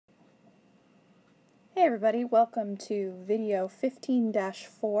Hey everybody, welcome to video 15-4.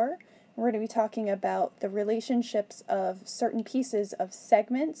 We're going to be talking about the relationships of certain pieces of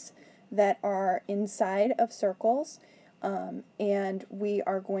segments that are inside of circles, and we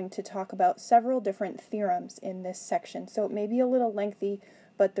are going to talk about several different theorems in this section. So it may be a little lengthy,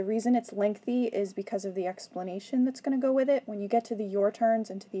 but the reason it's lengthy is because of the explanation that's going to go with it. When you get to the your turns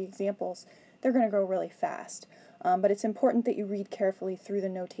and to the examples, they're going to go really fast. But it's important that you read carefully through the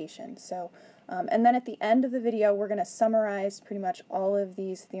notation. And then at the end of the video, we're going to summarize pretty much all of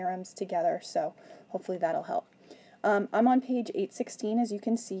these theorems together, so hopefully that'll help. I'm on page 816, as you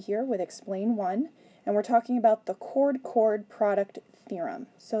can see here, with Explain 1, and we're talking about the chord-chord product theorem.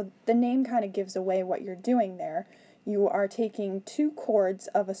 So the name kind of gives away what you're doing there. You are taking two chords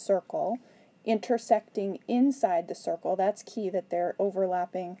of a circle, intersecting inside the circle. That's key, that they're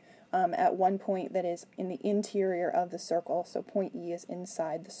overlapping at one point that is in the interior of the circle, so point E is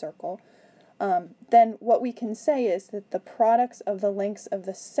inside the circle. Then what we can say is that the products of the lengths of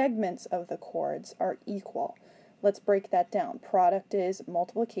the segments of the chords are equal. Let's break that down. Product is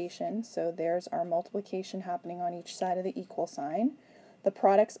multiplication, so there's our multiplication happening on each side of the equal sign. The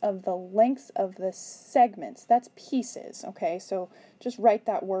products of the lengths of the segments, that's pieces, okay? So just write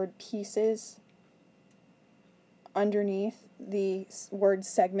that word pieces underneath the word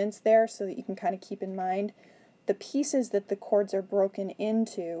segments there so that you can kind of keep in mind the pieces that the chords are broken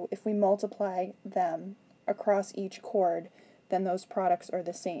into. If we multiply them across each chord, then those products are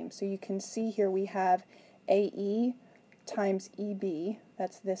the same. So you can see here we have AE times EB,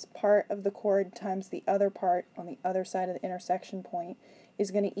 that's this part of the chord times the other part on the other side of the intersection point,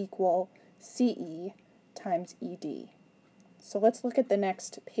 is going to equal CE times ED. So let's look at the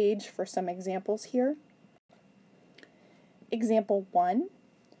next page for some examples here. Example 1.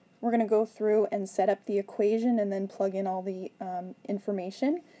 We're going to go through and set up the equation and then plug in all the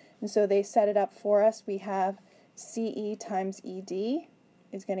information. And so they set it up for us. We have CE times ED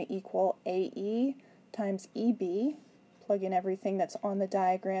is going to equal AE times EB. Plug in everything that's on the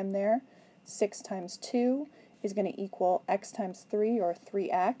diagram there. 6 times 2 is going to equal x times 3, or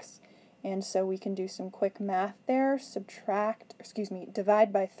 3x. And so we can do some quick math there.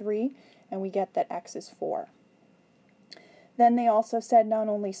 Divide by 3, and we get that x is 4. Then they also said not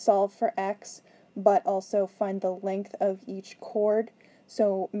only solve for x, but also find the length of each chord.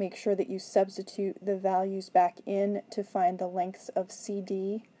 So make sure that you substitute the values back in to find the lengths of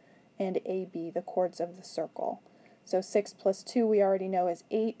CD and AB, the chords of the circle. So 6 plus 2 we already know is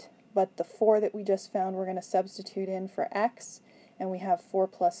 8, but the 4 that we just found we're going to substitute in for x, and we have 4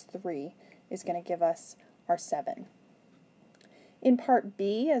 plus 3 is going to give us our 7. In part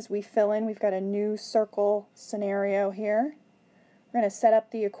B, as we fill in, we've got a new circle scenario here. We're going to set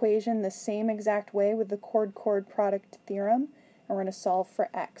up the equation the same exact way with the chord-chord product theorem, and we're going to solve for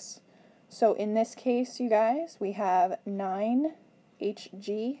x. So in this case, you guys, we have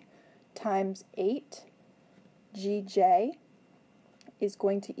 9hg times 8gj is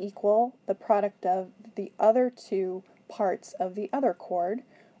going to equal the product of the other two parts of the other chord,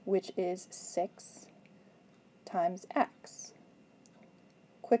 which is 6 times x.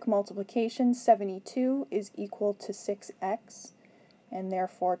 Quick multiplication, 72 is equal to 6x, and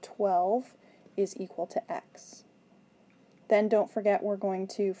therefore 12 is equal to x. Then don't forget we're going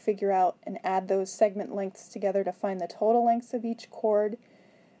to figure out and add those segment lengths together to find the total lengths of each chord,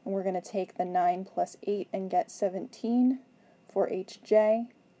 and we're going to take the 9 plus 8 and get 17 for hj,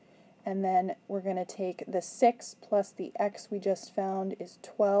 and then we're going to take the 6 plus the x we just found is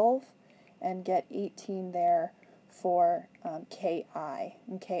 12 and get 18 there for ki,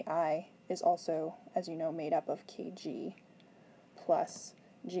 and ki is also, as you know, made up of kg plus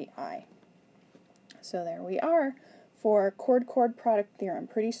gi. So there we are for chord-chord product theorem.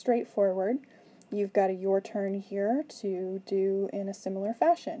 Pretty straightforward. You've got a your turn here to do in a similar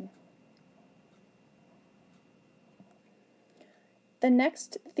fashion. The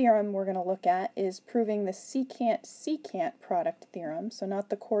next theorem we're going to look at is proving the secant-secant product theorem. So not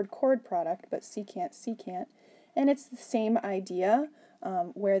the chord-chord product, but secant-secant. And it's the same idea,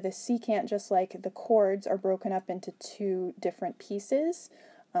 where the secant, just like the chords, are broken up into two different pieces.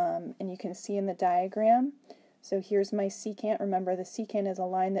 And you can see in the diagram. So here's my secant. Remember, the secant is a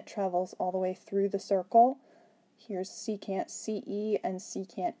line that travels all the way through the circle. Here's secant CE and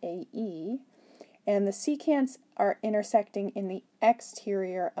secant AE. And the secants are intersecting in the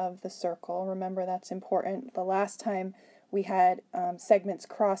exterior of the circle. Remember, that's important. The last time we had segments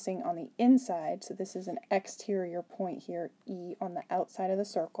crossing on the inside, so this is an exterior point here, E, on the outside of the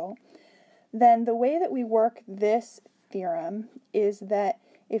circle. Then the way that we work this theorem is that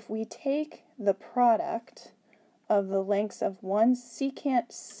if we take the product of the lengths of one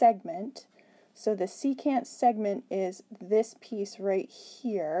secant segment, So the secant segment is this piece right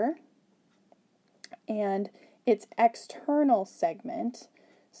here, and its external segment,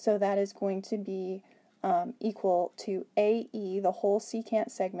 so that is going to be equal to AE, the whole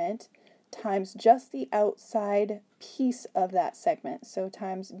secant segment, times just the outside piece of that segment, so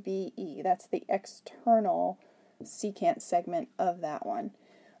times BE. That's the external secant segment of that one.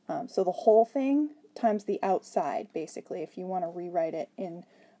 So the whole thing times the outside, basically, if you want to rewrite it in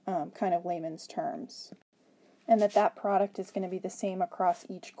kind of layman's terms. And that product is going to be the same across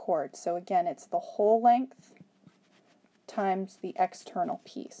each chord. So again, it's the whole length times the external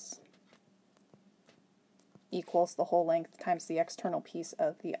piece equals the whole length times the external piece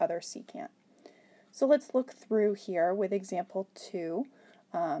of the other secant. So let's look through here with example 2.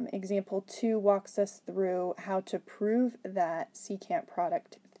 Example 2 walks us through how to prove that secant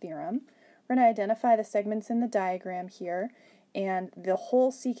product theorem. We're going to identify the segments in the diagram here, and the whole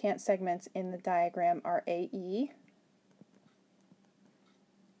secant segments in the diagram are AE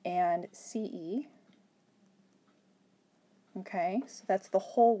and CE. Okay, so that's the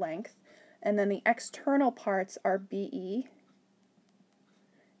whole length. And then the external parts are BE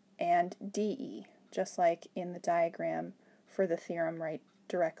and DE, just like in the diagram for the theorem right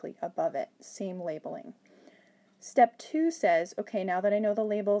directly above it. Same labeling. Step 2 says, okay, now that I know the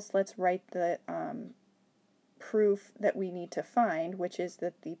labels, let's write the proof that we need to find, which is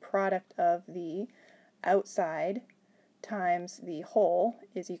that the product of the outside times the whole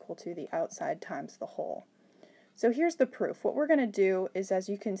is equal to the outside times the whole. So here's the proof. What we're going to do is, as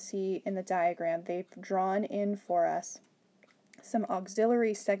you can see in the diagram, they've drawn in for us some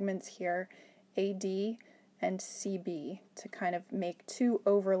auxiliary segments here, AD and CB, to kind of make two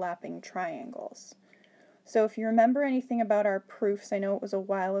overlapping triangles. So if you remember anything about our proofs, I know it was a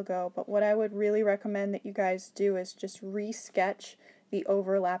while ago, but what I would really recommend that you guys do is just re-sketch the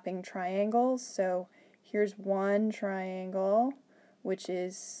overlapping triangles. So here's one triangle, which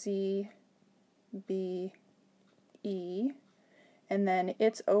is CBE, and then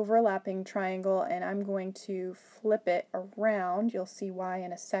its overlapping triangle, and I'm going to flip it around, you'll see why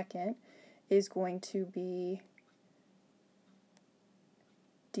in a second, is going to be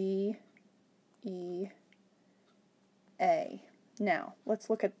DEA. Now, let's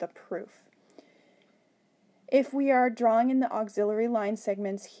look at the proof. If we are drawing in the auxiliary line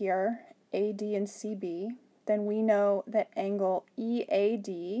segments here, AD and CB, then we know that angle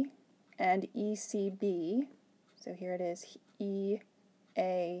EAD and ECB, so here it is, EAD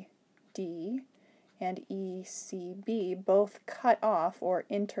and ECB, both cut off or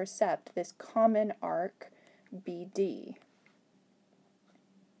intercept this common arc BD.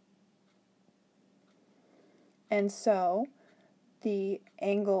 And so the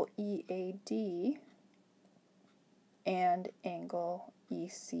angle EAD and angle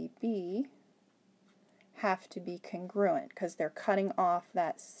ECB have to be congruent because they're cutting off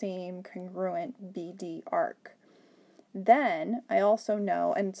that same congruent BD arc. Then I also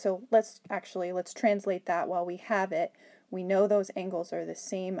know, and so let's translate that while we have it. We know those angles are the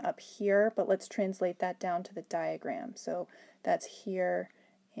same up here, but let's translate that down to the diagram. So that's here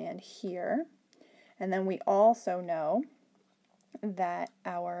and here. And then we also know that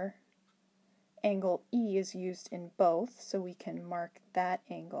our angle E is used in both, so we can mark that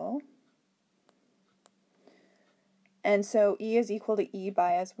angle. And so E is equal to E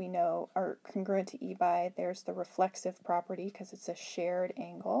by, as we know, or congruent to E by, there's the reflexive property because it's a shared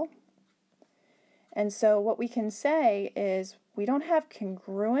angle. And so what we can say is we don't have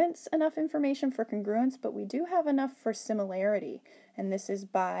congruence, enough information for congruence, but we do have enough for similarity. And this is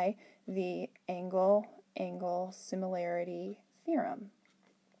by the angle-angle similarity theorem.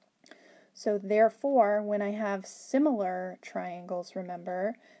 So therefore, when I have similar triangles,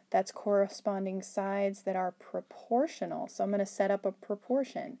 remember, that's corresponding sides that are proportional. So I'm going to set up a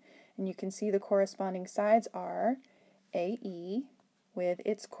proportion. And you can see the corresponding sides are AE with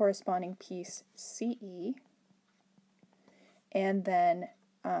its corresponding piece CE. And then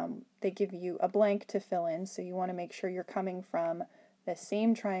they give you a blank to fill in, so you want to make sure you're coming from the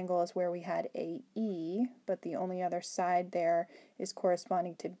same triangle as where we had AE, but the only other side there is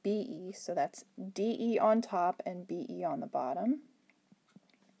corresponding to BE, so that's DE on top and BE on the bottom.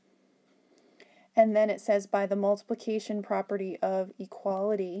 And then it says by the multiplication property of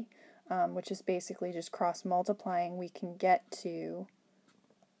equality, which is basically just cross-multiplying, we can get to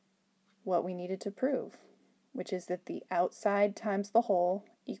what we needed to prove, which is that the outside times the whole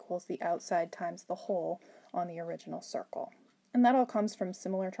equals the outside times the whole on the original circle. And that all comes from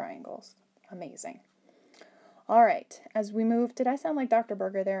similar triangles. Amazing. All right, as we move, did I sound like Dr.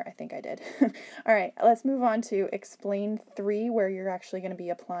 Berger there? I think I did. All right, let's move on to explain 3, where you're actually going to be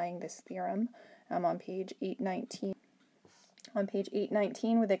applying this theorem. I'm on page 819. On page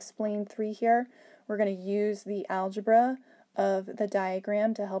 819 with explain 3 here, we're going to use the algebra of the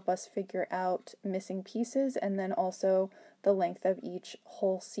diagram to help us figure out missing pieces and then also the length of each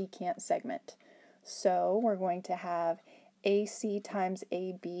whole secant segment. So we're going to have AC times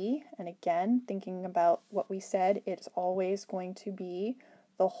AB, and again, thinking about what we said, it's always going to be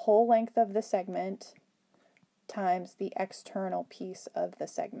the whole length of the segment times the external piece of the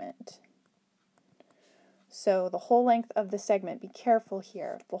segment. So the whole length of the segment, be careful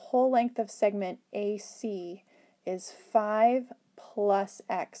here, the whole length of segment AC is 5 plus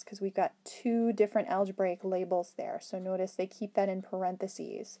x, because we've got 2 different algebraic labels there, so notice they keep that in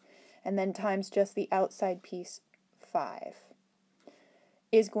parentheses, and then times just the outside piece, 5,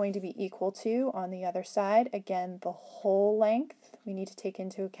 is going to be equal to, on the other side, again, the whole length. We need to take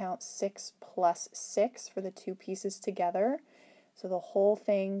into account 6 plus 6 for the 2 pieces together. So the whole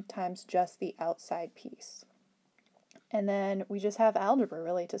thing times just the outside piece. And then we just have algebra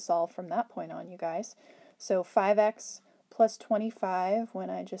really to solve from that point on, you guys. So 5x plus 25, when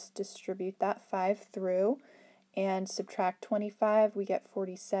I just distribute that 5 through and subtract 25, we get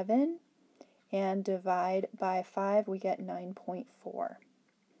 47. And divide by 5, we get 9.4.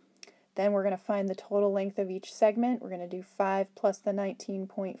 Then we're going to find the total length of each segment. We're going to do 5 plus the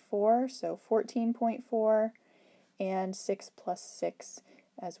 19.4, so 14.4, and 6 plus 6,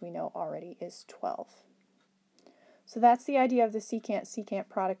 as we know already, is 12. So that's the idea of the secant-secant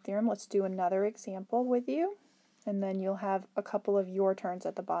product theorem. Let's do another example with you, and then you'll have a couple of your turns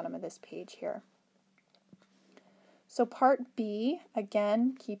at the bottom of this page here. So part B,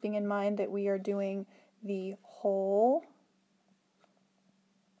 again, keeping in mind that we are doing the whole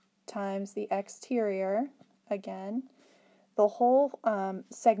times the exterior, again. The whole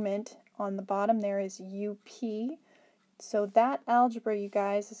segment on the bottom there is UP. So that algebra, you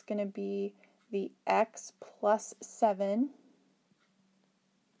guys, is going to be the x plus 7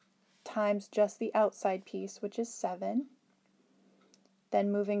 times just the outside piece, which is 7. Then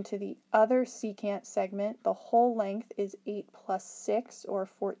moving to the other secant segment, the whole length is 8 plus 6, or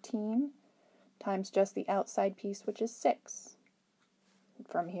 14, times just the outside piece, which is 6.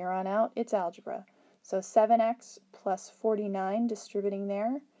 From here on out, it's algebra. So 7x plus 49, distributing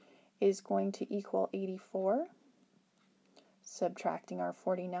there, is going to equal 84. Subtracting our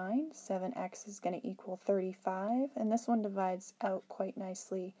 49, 7x is going to equal 35, and this one divides out quite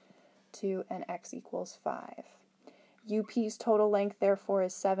nicely to an x equals 5. UP's total length, therefore,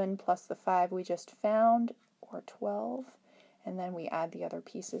 is 7 plus the 5 we just found, or 12, and then we add the other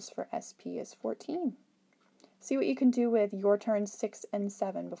pieces for SP is 14. See what you can do with your turns 6 and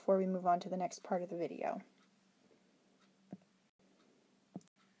 7 before we move on to the next part of the video.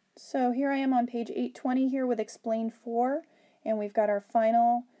 So here I am on page 820 here with explain 4, and we've got our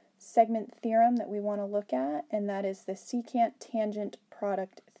final segment theorem that we want to look at, and that is the secant-tangent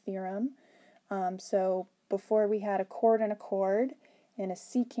product theorem. So before we had a chord and a chord, and a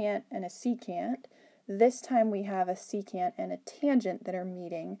secant and a secant. This time we have a secant and a tangent that are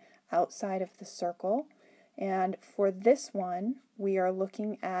meeting outside of the circle. And for this one, we are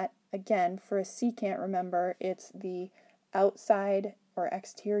looking at, again, for a secant, remember, it's the outside or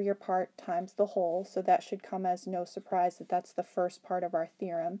exterior part times the whole, so that should come as no surprise that that's the first part of our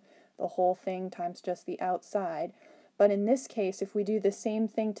theorem, the whole thing times just the outside. But in this case, if we do the same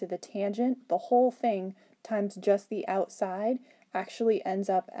thing to the tangent, the whole thing times just the outside actually ends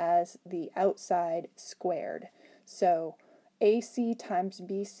up as the outside squared. So AC times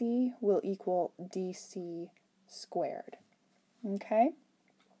BC will equal DC squared. Okay?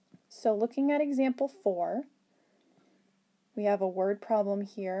 So looking at example 4, we have a word problem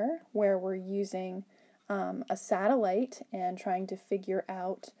here where we're using a satellite and trying to figure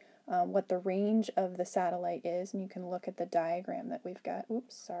out what the range of the satellite is, and you can look at the diagram that we've got.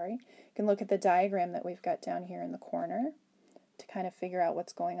 Oops, sorry. You can look at the diagram that we've got down here in the corner to kind of figure out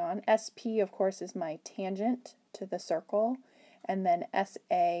what's going on. SP, of course, is my tangent to the circle, and then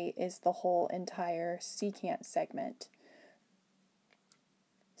SA is the whole entire secant segment.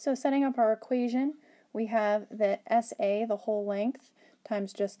 So setting up our equation, we have that SA, the whole length,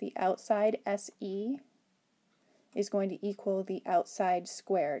 times just the outside SE is going to equal the outside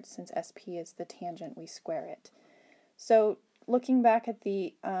squared. Since SP is the tangent, we square it. So looking back at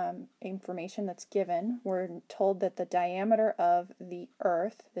the information that's given, we're told that the diameter of the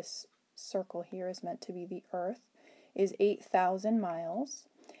Earth, this circle here is meant to be the Earth, is 8,000 miles,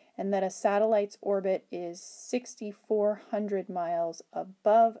 and that a satellite's orbit is 6,400 miles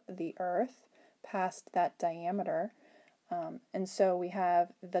above the Earth, past that diameter. And so we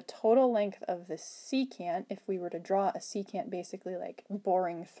have the total length of the secant. If we were to draw a secant basically like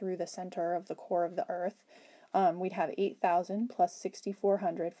boring through the center of the core of the Earth, we'd have 8,000 plus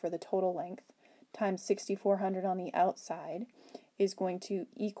 6,400 for the total length times 6,400 on the outside is going to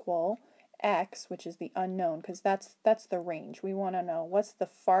equal x, which is the unknown, because that's the range. We want to know what's the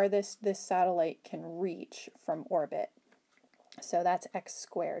farthest this satellite can reach from orbit. So that's x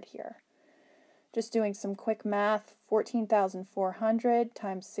squared here. Just doing some quick math, 14,400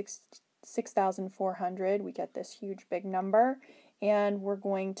 times 6,400, we get this huge big number, and we're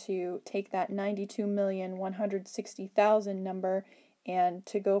going to take that 92,160,000 number, and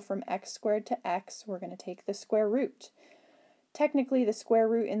to go from x squared to x, we're going to take the square root. Technically, the square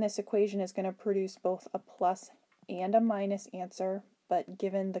root in this equation is going to produce both a plus and a minus answer, but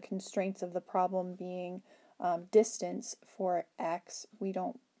given the constraints of the problem being distance for x, we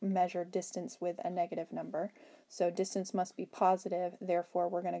don't measure distance with a negative number. So distance must be positive, therefore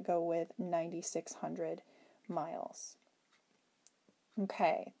we're going to go with 9,600 miles.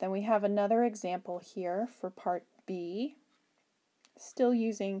 Okay, then we have another example here for part B, still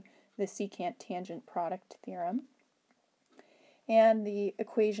using the secant-tangent product theorem. And the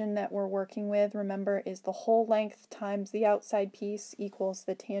equation that we're working with, remember, is the whole length times the outside piece equals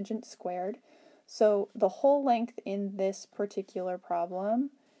the tangent squared. So the whole length in this particular problem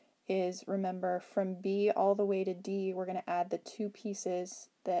is, remember, from B all the way to D, we're going to add the two pieces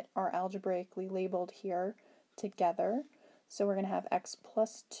that are algebraically labeled here together. So we're going to have x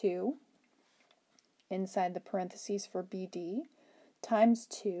plus 2 inside the parentheses for BD times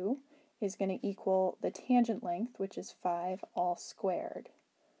 2 is going to equal the tangent length, which is 5 all squared.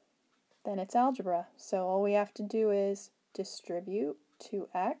 Then it's algebra, so all we have to do is distribute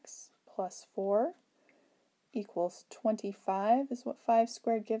 2x plus 4 equals 25 is what 5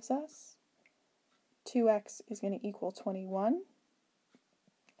 squared gives us. 2x is going to equal 21,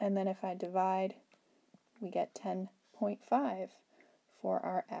 and then if I divide, we get 10.5 for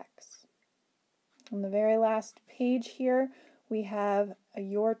our x. On the very last page here, we have a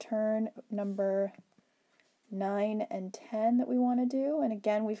your turn number 9 and 10 that we want to do, and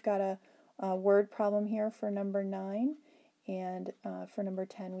again we've got a word problem here for number 9, and for number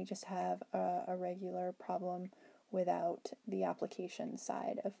 10 we just have a regular problem without the application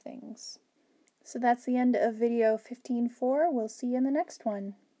side of things. So that's the end of video 15.4. We'll see you in the next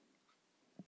one.